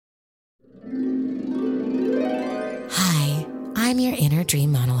I'm your inner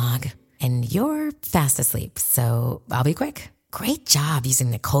dream monologue, and you're fast asleep, so I'll be quick. Great job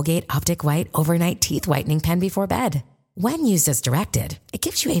using the Colgate Optic White Overnight Teeth Whitening Pen before bed. When used as directed, it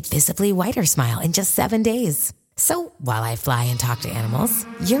gives you a visibly whiter smile in just 7 days. So while I fly and talk to animals,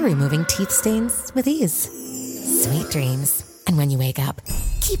 you're removing teeth stains with ease. Sweet dreams. And when you wake up,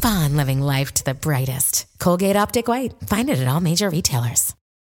 keep on living life to the brightest. Colgate Optic White. Find it at all major retailers.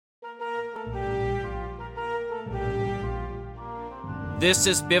 This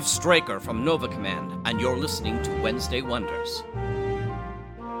is Biff Straker from Nova Command, and you're listening to Wednesday Wonders.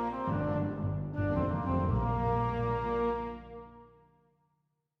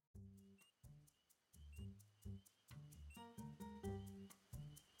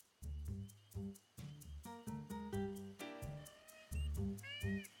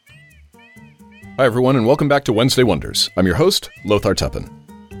 Hi everyone, and welcome back to Wednesday Wonders. I'm your host, Lothar Tuppen.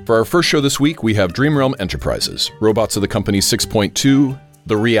 For our first show this week, we have Dream Realm Enterprises, robots of the company 6.2,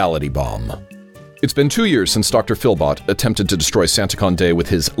 The Reality Bomb. It's been 2 years since Dr. Philbot attempted to destroy Santicon Day with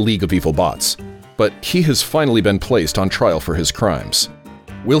his League of Evil Bots, but he has finally been placed on trial for his crimes.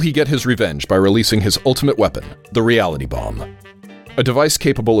 Will he get his revenge by releasing his ultimate weapon, the Reality Bomb? A device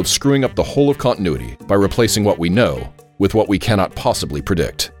capable of screwing up the whole of continuity by replacing what we know with what we cannot possibly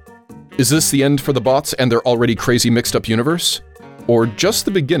predict. Is this the end for the bots and their already crazy mixed-up universe? Or just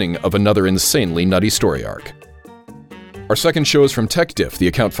the beginning of another insanely nutty story arc? Our second show is from TechDiff, the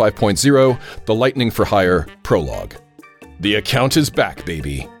Account 5.0, the Lightning for Hire Prologue. The account is back,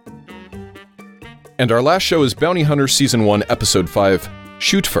 baby! And our last show is Bounty Hunter Season 1, Episode 5,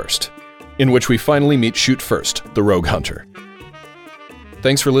 Shoot First, in which we finally meet Shoot First, the Rogue Hunter.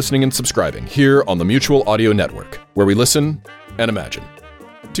 Thanks for listening and subscribing here on the Mutual Audio Network, where we listen and imagine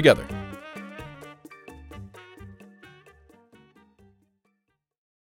together.